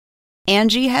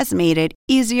Angie has made it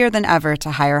easier than ever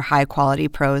to hire high-quality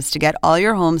pros to get all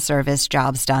your home service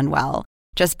jobs done well.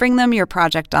 Just bring them your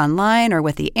project online or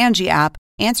with the Angie app,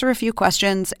 answer a few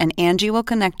questions, and Angie will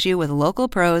connect you with local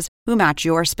pros who match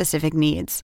your specific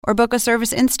needs. Or book a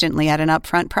service instantly at an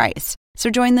upfront price. So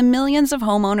join the millions of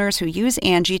homeowners who use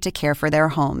Angie to care for their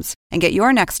homes and get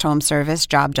your next home service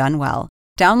job done well.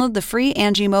 Download the free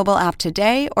Angie mobile app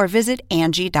today or visit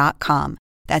Angie.com.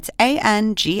 That's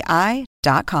ANGI.com.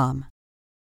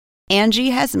 Angie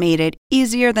has made it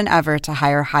easier than ever to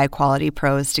hire high-quality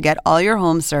pros to get all your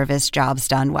home service jobs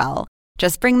done well.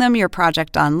 Just bring them your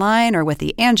project online or with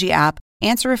the Angie app,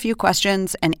 answer a few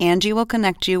questions, and Angie will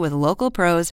connect you with local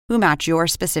pros who match your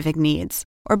specific needs.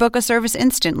 Or book a service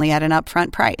instantly at an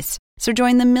upfront price. So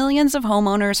join the millions of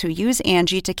homeowners who use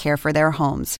Angie to care for their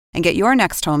homes and get your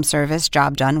next home service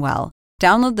job done well.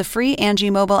 Download the free Angie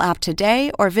mobile app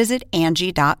today or visit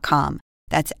Angie.com.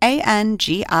 That's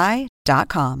ANGI.com.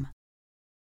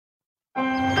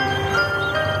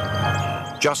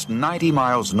 Just 90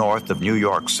 miles north of New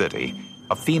York City,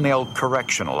 a female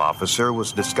correctional officer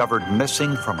was discovered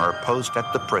missing from her post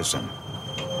at the prison.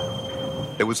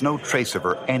 There was no trace of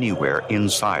her anywhere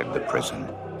inside the prison.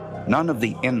 None of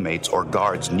the inmates or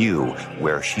guards knew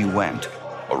where she went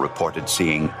or reported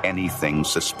seeing anything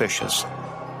suspicious.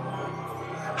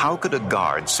 How could a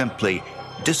guard simply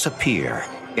disappear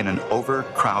in an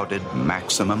overcrowded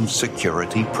maximum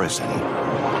security prison?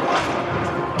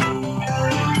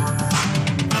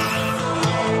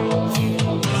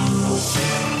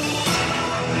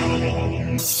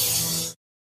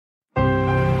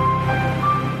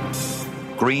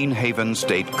 Greenhaven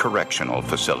State Correctional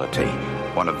Facility,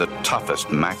 one of the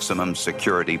toughest maximum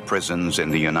security prisons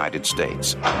in the United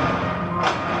States.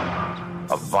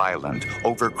 A violent,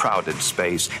 overcrowded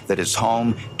space that is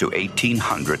home to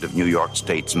 1,800 of New York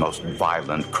State's most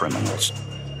violent criminals.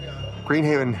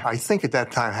 Greenhaven, I think at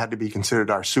that time, had to be considered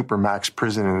our supermax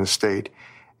prison in the state.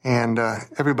 And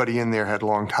everybody in there had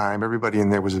long time. Everybody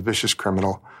in there was a vicious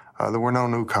criminal. There were no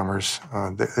newcomers.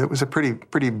 It was a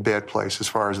pretty bad place as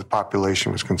far as the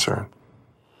population was concerned.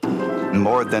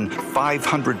 More than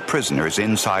 500 prisoners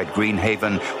inside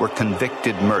Greenhaven were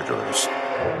convicted murderers.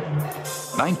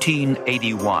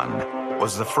 1981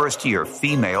 was the first year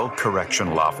female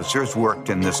correctional officers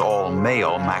worked in this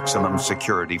all-male maximum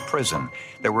security prison.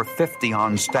 There were 50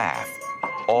 on staff,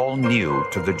 all new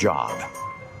to the job.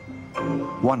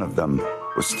 One of them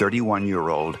was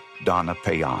 31-year-old Donna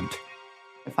Payant.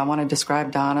 If I want to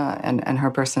describe Donna and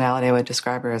her personality, I would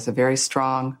describe her as a very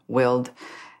strong-willed,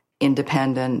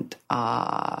 independent,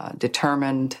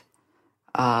 determined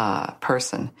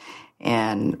person,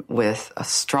 and with a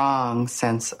strong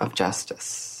sense of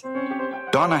justice.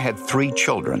 Donna had 3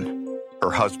 children. Her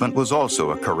husband was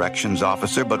also a corrections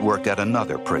officer but worked at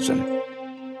another prison.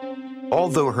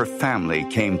 Although her family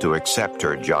came to accept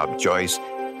her job choice,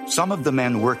 some of the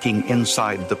men working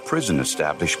inside the prison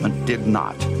establishment did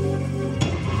not.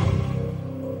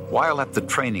 While at the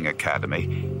training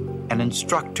academy, an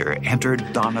instructor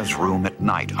entered Donna's room at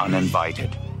night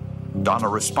uninvited. Donna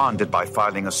responded by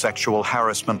filing a sexual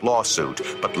harassment lawsuit,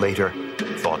 but later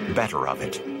thought better of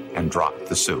it and dropped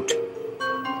the suit.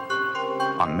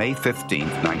 On May 15,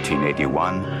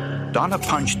 1981, Donna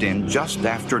punched in just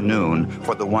after noon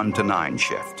for the 1 to 9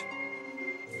 shift.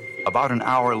 About an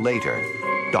hour later,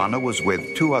 Donna was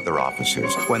with 2 other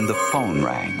officers when the phone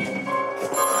rang.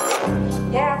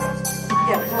 Yeah,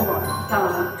 hold on.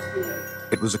 Donna.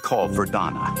 It was a call for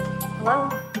Donna. Hello?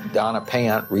 Donna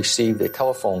Payant received a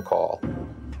telephone call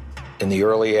in the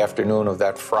early afternoon of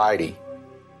that Friday.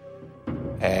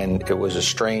 And it was a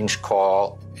strange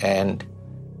call, and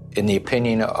in the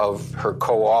opinion of her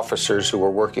co-officers who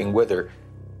were working with her,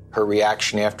 her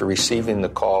reaction after receiving the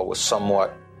call was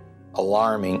somewhat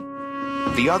alarming.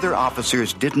 The other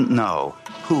officers didn't know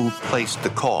who placed the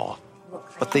call,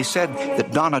 but they said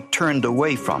that Donna turned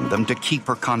away from them to keep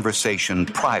her conversation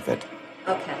private.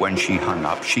 Okay. When she hung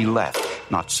up, she left,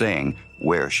 not saying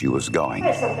where she was going.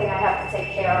 There's something I have to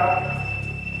take care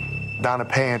of. Donna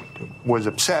Payant was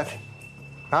upset.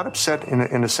 Not upset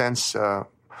in a sense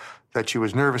that she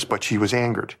was nervous, but she was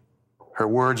angered. Her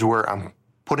words were, "I'm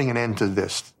putting an end to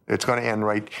this. It's going to end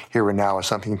right here and now," or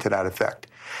something to that effect.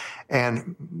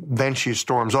 And then she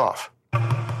storms off.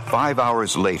 5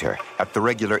 hours later, at the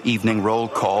regular evening roll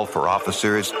call for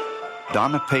officers,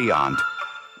 Donna Payant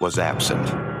was absent.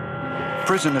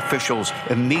 Prison officials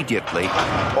immediately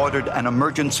ordered an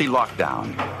emergency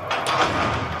lockdown.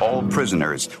 All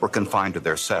prisoners were confined to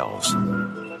their cells.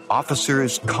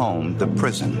 Officers combed the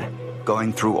prison,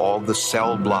 going through all the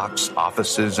cell blocks,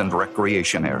 offices, and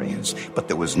recreation areas, but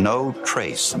there was no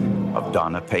trace of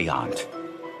Donna Payant.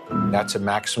 That's a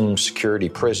maximum security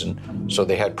prison, so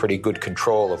they had pretty good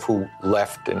control of who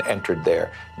left and entered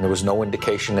there. And there was no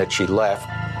indication that she left.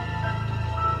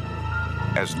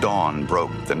 As dawn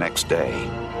broke the next day,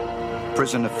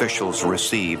 prison officials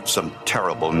received some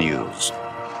terrible news.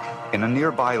 In a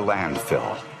nearby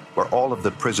landfill, where all of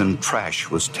the prison trash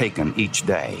was taken each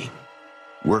day,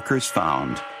 workers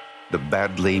found the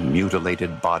badly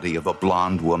mutilated body of a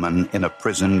blonde woman in a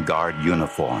prison guard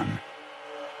uniform.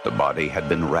 The body had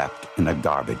been wrapped in a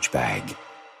garbage bag.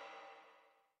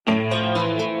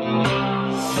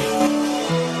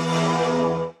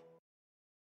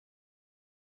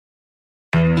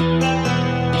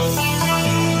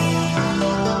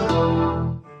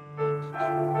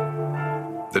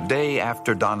 The day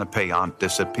after Donna Payant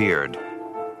disappeared,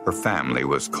 her family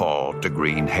was called to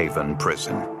Green Haven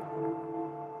Prison.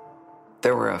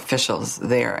 There were officials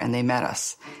there, and they met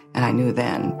us. And I knew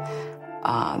then,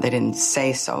 they didn't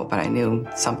say so, but I knew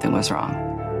something was wrong.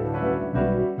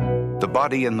 The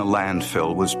body in the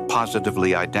landfill was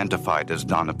positively identified as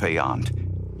Donna Payant.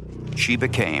 She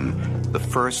became the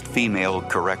first female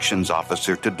corrections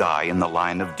officer to die in the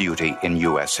line of duty in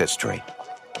U.S. history.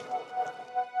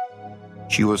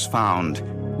 She was found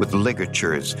with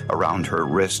ligatures around her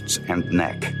wrists and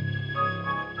neck.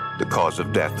 The cause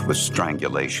of death was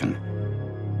strangulation.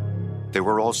 There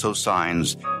were also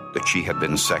signs that she had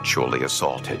been sexually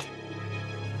assaulted.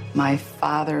 My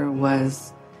father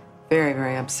was very,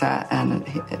 very upset, and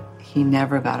he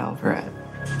never got over it.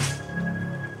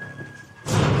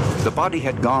 The body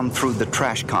had gone through the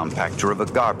trash compactor of a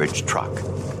garbage truck.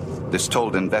 This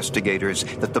told investigators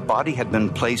that the body had been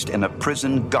placed in a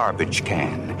prison garbage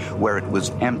can, where it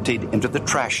was emptied into the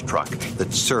trash truck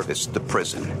that serviced the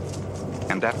prison.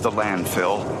 And at the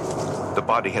landfill, the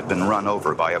body had been run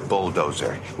over by a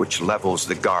bulldozer, which levels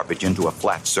the garbage into a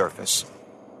flat surface.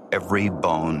 Every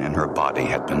bone in her body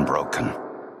had been broken.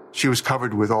 She was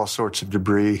covered with all sorts of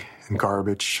debris and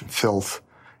garbage, filth,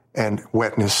 and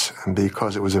wetness, and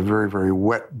because it was a very, very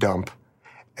wet dump.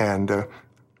 And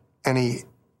any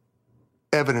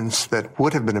evidence that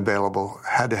would have been available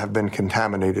had to have been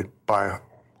contaminated by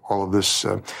all of this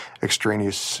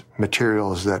extraneous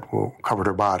materials that covered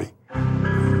her body.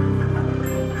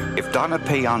 If Donna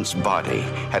Payant's body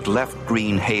had left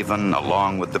Green Haven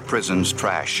along with the prison's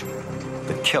trash,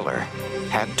 the killer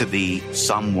had to be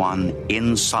someone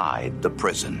inside the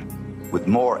prison, with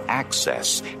more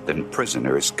access than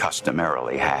prisoners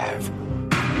customarily have.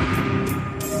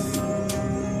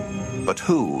 But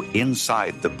who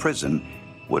inside the prison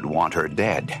would want her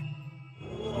dead?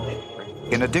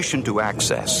 In addition to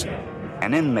access,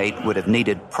 an inmate would have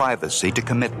needed privacy to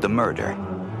commit the murder.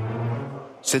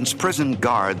 Since prison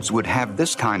guards would have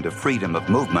this kind of freedom of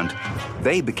movement,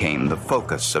 they became the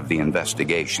focus of the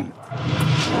investigation.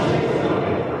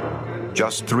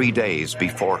 Just 3 days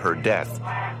before her death,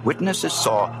 witnesses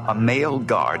saw a male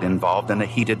guard involved in a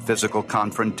heated physical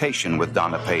confrontation with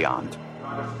Donna Payant.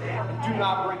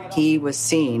 He was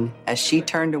seen, as she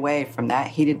turned away from that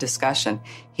heated discussion,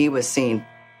 he was seen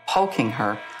poking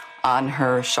her on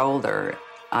her shoulder,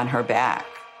 on her back.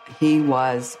 He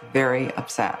was very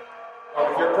upset.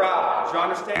 If you're proud, you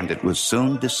understand? And it was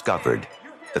soon discovered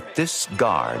that this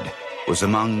guard was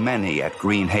among many at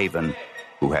Green Haven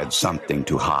who had something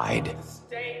to hide.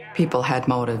 People had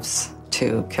motives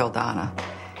to kill Donna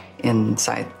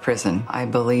inside prison. I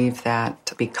believe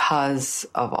that because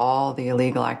of all the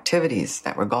illegal activities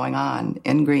that were going on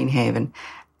in Green Haven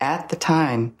at the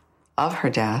time of her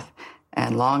death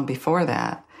and long before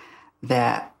that,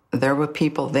 that there were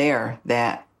people there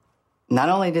that not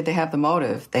only did they have the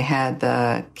motive, they had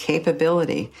the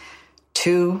capability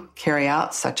to carry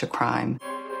out such a crime.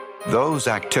 Those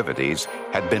activities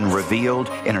had been revealed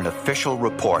in an official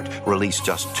report released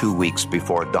just 2 weeks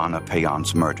before Donna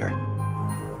Payant's murder.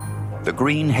 The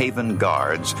Green Haven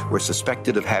guards were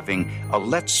suspected of having a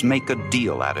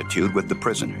let's-make-a-deal attitude with the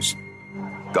prisoners.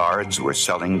 Guards were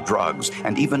selling drugs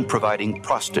and even providing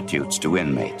prostitutes to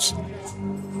inmates.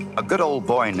 A good old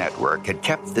boy network had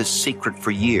kept this secret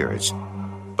for years,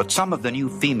 but some of the new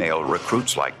female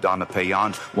recruits like Donna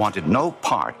Payant wanted no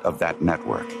part of that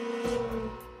network.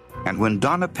 And when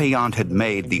Donna Payant had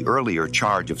made the earlier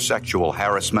charge of sexual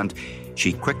harassment,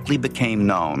 she quickly became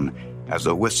known as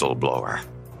a whistleblower.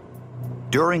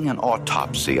 During an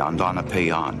autopsy on Donna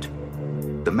Payant,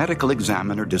 the medical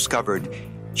examiner discovered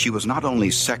she was not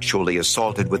only sexually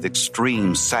assaulted with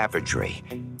extreme savagery,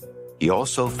 he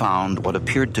also found what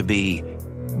appeared to be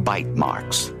bite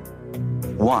marks.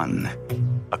 One,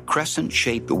 a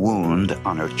crescent-shaped wound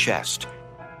on her chest,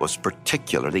 was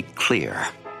particularly clear.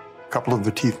 A couple of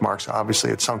the teeth marks obviously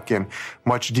had sunk in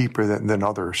much deeper than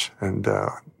others, and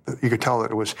You could tell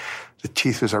that it was the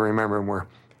teeth, as I remember them, were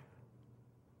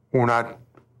not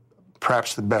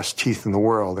perhaps the best teeth in the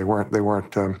world. They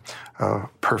weren't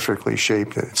perfectly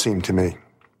shaped, it seemed to me.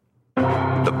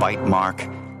 The bite mark,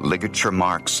 ligature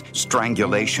marks,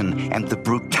 strangulation, and the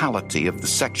brutality of the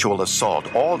sexual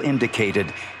assault all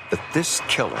indicated that this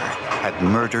killer had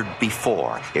murdered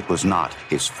before. It was not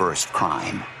his first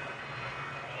crime.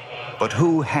 But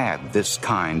who had this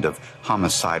kind of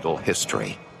homicidal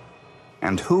history?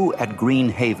 And who at Green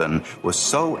Haven was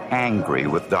so angry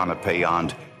with Donna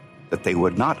Payant that they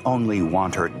would not only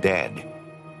want her dead,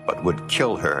 but would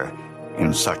kill her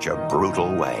in such a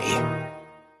brutal way?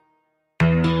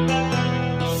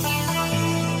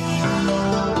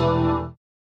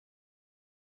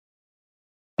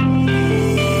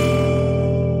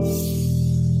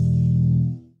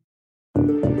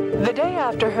 The day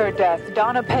after her death,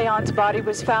 Donna Payant's body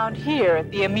was found here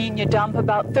at the Amenia dump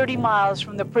about 30 miles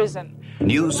from the prison.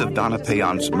 News of Donna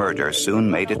Payant's murder soon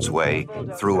made its way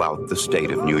throughout the state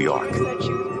of New York.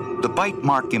 The bite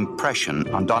mark impression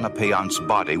on Donna Payant's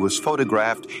body was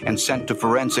photographed and sent to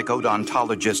forensic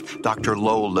odontologist Dr.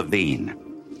 Lowell Levine.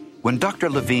 When Dr.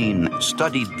 Levine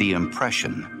studied the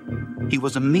impression, he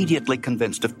was immediately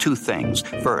convinced of two things.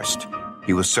 First,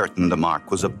 he was certain the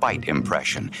mark was a bite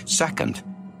impression. Second,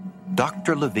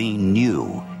 Dr. Levine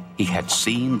knew he had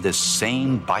seen this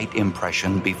same bite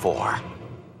impression before.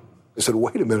 I said,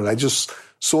 wait a minute, I just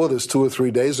saw this 2 or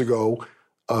 3 days ago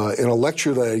in a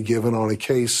lecture that I had given on a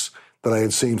case that I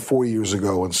had seen 4 years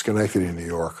ago in Schenectady, New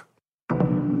York.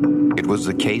 It was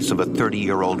the case of a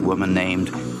 30-year-old woman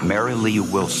named Mary Lee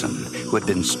Wilson, who had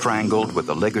been strangled with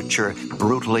a ligature,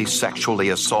 brutally sexually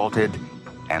assaulted,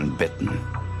 and bitten.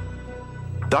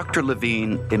 Dr.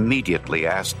 Levine immediately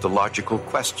asked the logical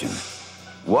question: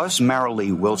 was Mary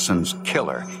Lee Wilson's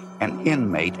killer an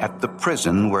inmate at the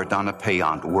prison where Donna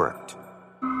Payant worked?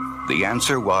 The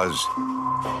answer was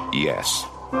yes.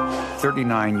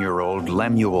 39-year-old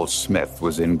Lemuel Smith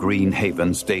was in Green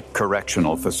Haven State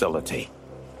Correctional Facility.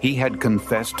 He had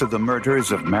confessed to the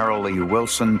murders of Mary Lee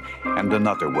Wilson and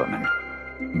another woman.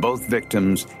 Both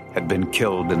victims had been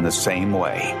killed in the same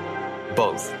way.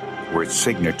 Both were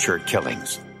signature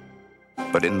killings.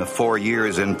 But in the 4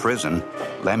 years in prison,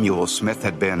 Lemuel Smith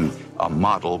had been a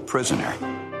model prisoner.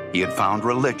 He had found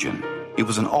religion. He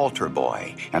was an altar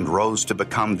boy and rose to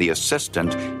become the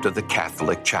assistant to the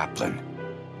Catholic chaplain.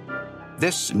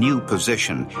 This new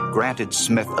position granted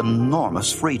Smith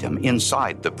enormous freedom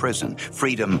inside the prison,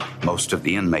 freedom most of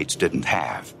the inmates didn't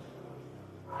have.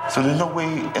 So there's no way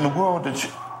in the world that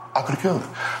I could have killed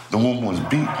her. The woman was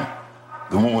beaten.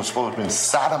 The woman was supposed to have been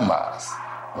sodomized,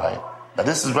 right? Now,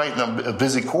 this is right in a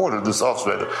busy corridor, this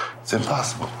officer. It's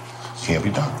impossible. It can't be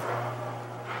done.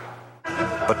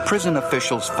 But prison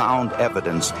officials found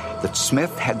evidence that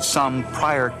Smith had some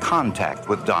prior contact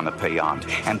with Donna Payant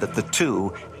and that the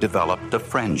two developed a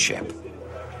friendship.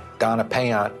 Donna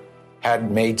Payant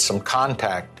had made some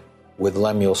contact with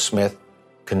Lemuel Smith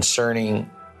concerning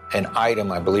an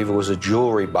item, I believe it was a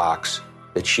jewelry box,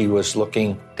 that she was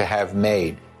looking to have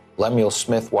made. Lemuel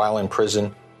Smith, while in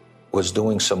prison, was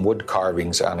doing some wood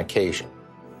carvings on occasion.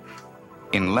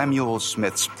 In Lemuel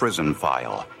Smith's prison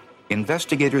file,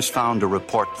 investigators found a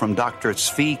report from Dr.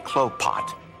 Svi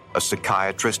Klopat, a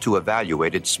psychiatrist who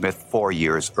evaluated Smith 4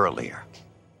 years earlier.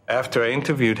 After I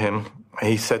interviewed him,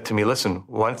 he said to me, listen,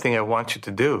 one thing I want you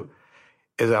to do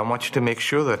is I want you to make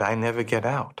sure that I never get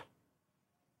out,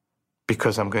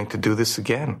 because I'm going to do this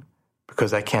again,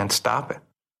 because I can't stop it.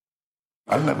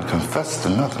 I never confessed to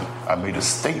nothing. I made a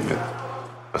statement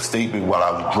while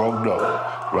I was drugged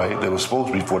up, right? That was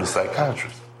supposed to be for the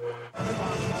psychiatrist.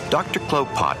 Dr.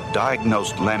 Klopat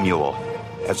diagnosed Lemuel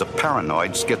as a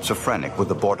paranoid schizophrenic with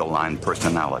a borderline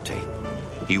personality.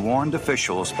 He warned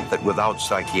officials that without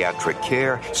psychiatric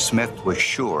care, Smith was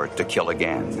sure to kill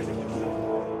again.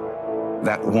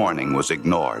 That warning was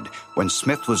ignored when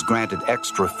Smith was granted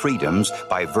extra freedoms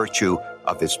by virtue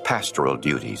of his pastoral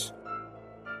duties.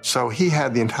 So he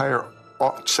had the entire,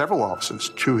 several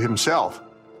offices to himself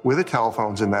with the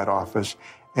telephones in that office,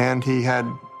 and he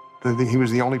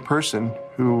was the only person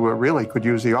who really could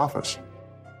use the office.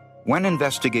 When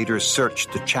investigators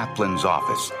searched the chaplain's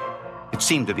office, it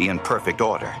seemed to be in perfect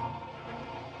order.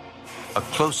 A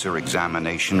closer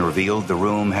examination revealed the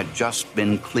room had just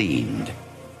been cleaned.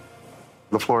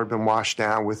 The floor had been washed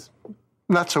down with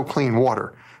not so clean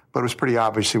water, but it was pretty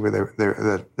obviously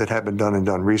that had been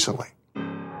done recently.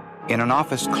 In an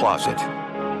office closet,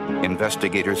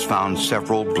 investigators found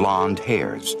several blonde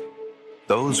hairs.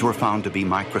 Those were found to be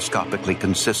microscopically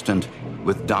consistent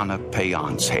with Donna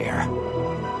Payant's hair.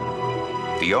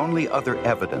 The only other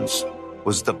evidence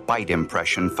was the bite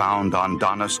impression found on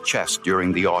Donna's chest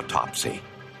during the autopsy.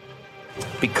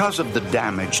 Because of the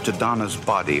damage to Donna's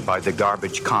body by the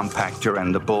garbage compactor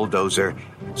and the bulldozer,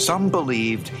 some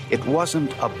believed it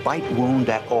wasn't a bite wound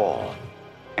at all.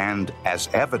 And as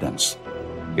evidence,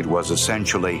 it was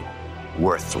essentially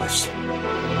worthless.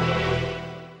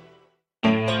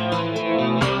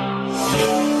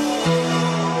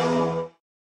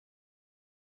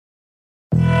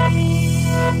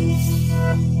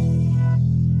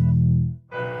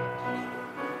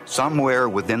 Somewhere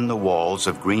within the walls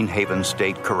of Greenhaven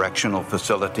State Correctional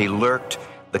Facility lurked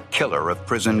the killer of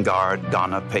prison guard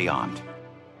Donna Payant.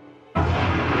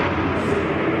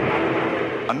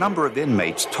 A number of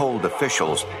inmates told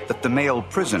officials that the male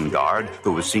prison guard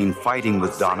who was seen fighting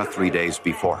with Donna 3 days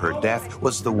before her death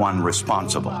was the one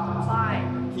responsible.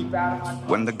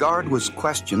 When the guard was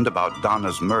questioned about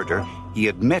Donna's murder, he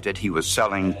admitted he was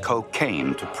selling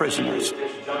cocaine to prisoners,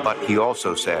 but he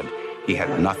also said he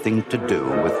had nothing to do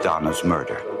with Donna's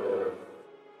murder.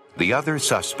 The other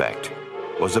suspect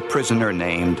was a prisoner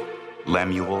named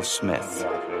Lemuel Smith,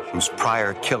 whose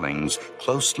prior killings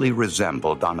closely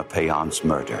resemble Donna Payant's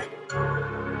murder.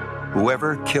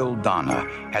 Whoever killed Donna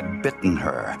had bitten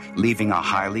her, leaving a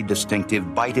highly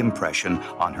distinctive bite impression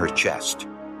on her chest.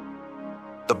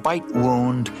 The bite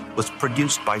wound was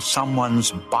produced by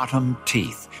someone's bottom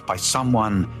teeth, by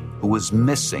someone who was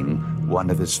missing one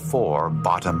of his 4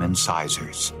 bottom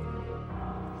incisors.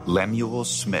 Lemuel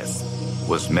Smith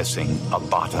was missing a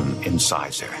bottom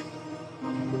incisor.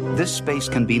 This space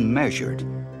can be measured,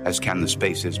 as can the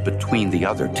spaces between the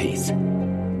other teeth.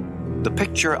 The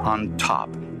picture on top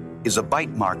is a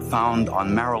bite mark found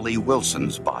on Marilee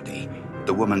Wilson's body,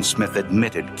 the woman Smith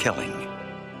admitted killing.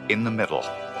 In the middle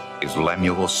is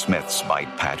Lemuel Smith's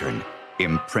bite pattern,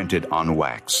 imprinted on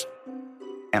wax.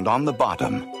 And on the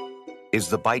bottom is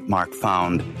the bite mark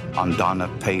found on Donna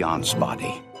Payant's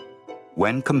body.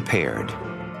 When compared,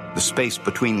 the space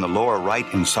between the lower right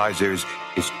incisors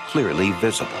is clearly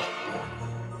visible.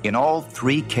 In all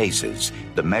 3 cases,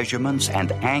 the measurements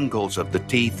and angles of the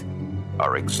teeth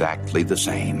are exactly the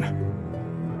same.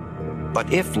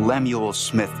 But if Lemuel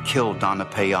Smith killed Donna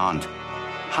Payant,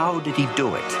 how did he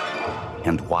do it,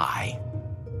 and why?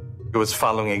 He was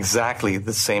following exactly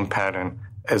the same pattern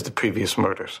as the previous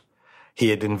murders. He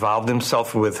had involved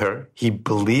himself with her. He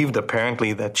believed,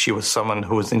 apparently, that she was someone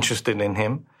who was interested in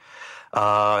him.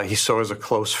 He saw her as a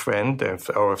close friend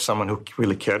or someone who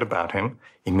really cared about him.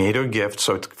 He made her gifts,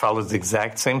 so it follows the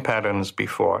exact same pattern as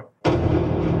before.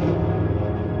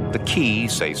 The key,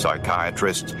 say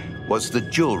psychiatrists, was the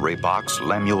jewelry box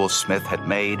Lemuel Smith had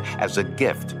made as a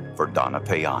gift for Donna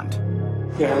Payant.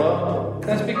 Yeah, hello? Can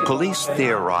I speak? Police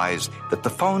theorize that the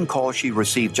phone call she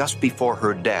received just before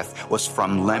her death was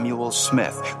from Lemuel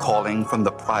Smith, calling from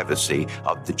the privacy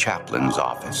of the chaplain's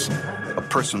office. A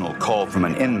personal call from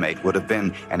an inmate would have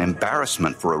been an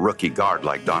embarrassment for a rookie guard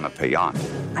like Donna Payant.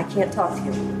 I can't talk to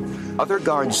you. Other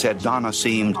guards said Donna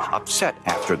seemed upset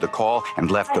after the call and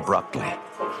left abruptly.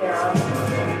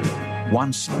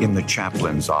 Once in the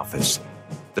chaplain's office,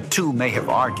 the two may have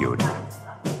argued,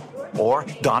 or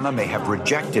Donna may have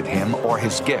rejected him or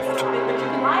his gift.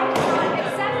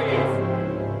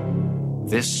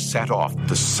 This set off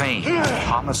the same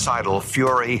homicidal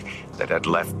fury that had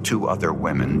left 2 other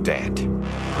women dead.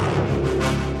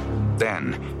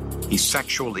 Then, he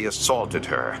sexually assaulted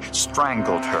her,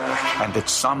 strangled her, and at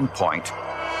some point,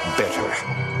 bit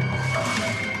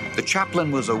her. The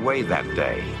chaplain was away that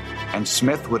day, and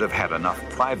Smith would have had enough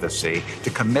privacy to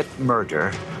commit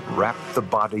murder, wrap the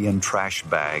body in trash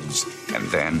bags, and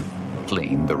then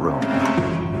clean the room.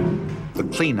 The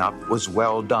cleanup was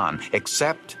well done,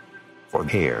 except for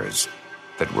hairs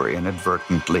that were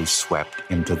inadvertently swept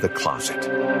into the closet.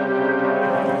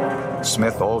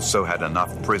 Smith also had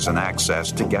enough prison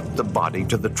access to get the body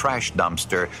to the trash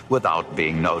dumpster without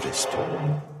being noticed.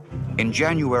 In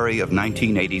January of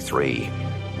 1983,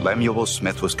 Lemuel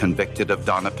Smith was convicted of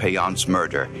Donna Payant's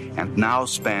murder and now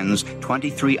spends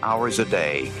 23 hours a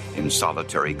day in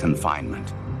solitary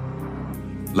confinement.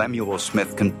 Lemuel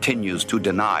Smith continues to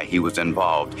deny he was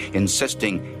involved,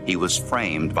 insisting he was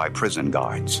framed by prison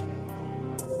guards.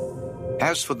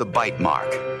 As for the bite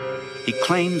mark, he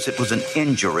claims it was an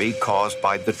injury caused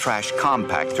by the trash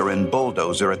compactor and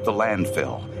bulldozer at the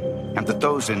landfill, and that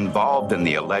those involved in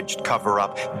the alleged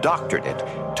cover-up doctored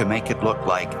it to make it look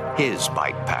like his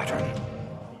bite pattern.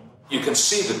 You can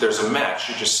see that there's a match.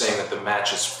 You're just saying that the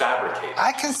match is fabricated.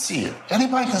 I can see it.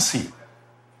 Anybody can see it.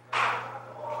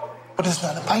 But it's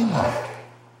not a bite mark.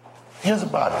 Here's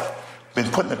about it. Been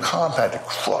put in a compactor,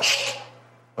 crushed.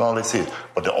 All they see.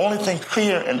 But the only thing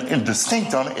clear and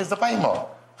distinct on it is the bite mark.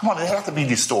 Come on, it has to be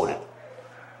distorted.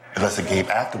 unless it came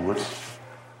afterwards.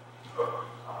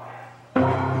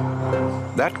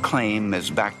 That claim is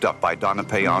backed up by Donna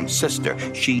Payon's sister.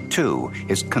 She, too,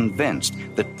 is convinced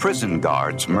that prison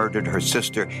guards murdered her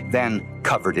sister, then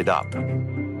covered it up.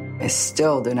 I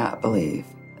still do not believe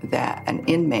that an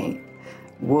inmate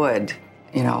would,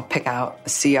 pick out a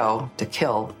CO to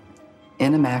kill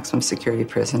in a maximum security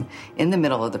prison, in the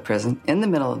middle of the prison, in the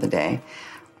middle of the day.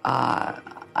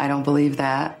 I don't believe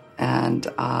that, and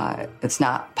it's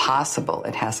not possible.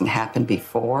 It hasn't happened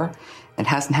before. It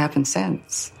hasn't happened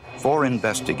since. For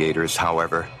investigators,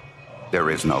 however, there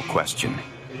is no question.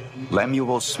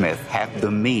 Lemuel Smith had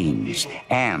the means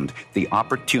and the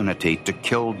opportunity to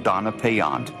kill Donna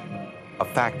Payon, a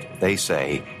fact, they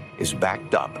say, is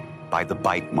backed up by the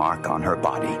bite mark on her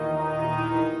body.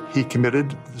 He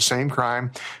committed the same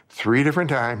crime 3 different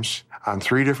times on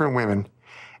 3 different women,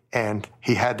 and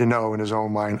he had to know in his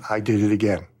own mind, I did it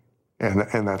again.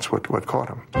 And that's what caught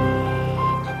him.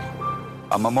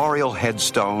 A memorial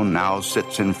headstone now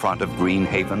sits in front of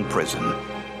Greenhaven Prison,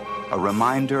 a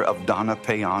reminder of Donna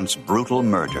Payon's brutal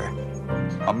murder,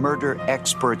 a murder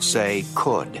experts say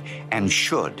could and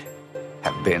should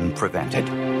have been prevented.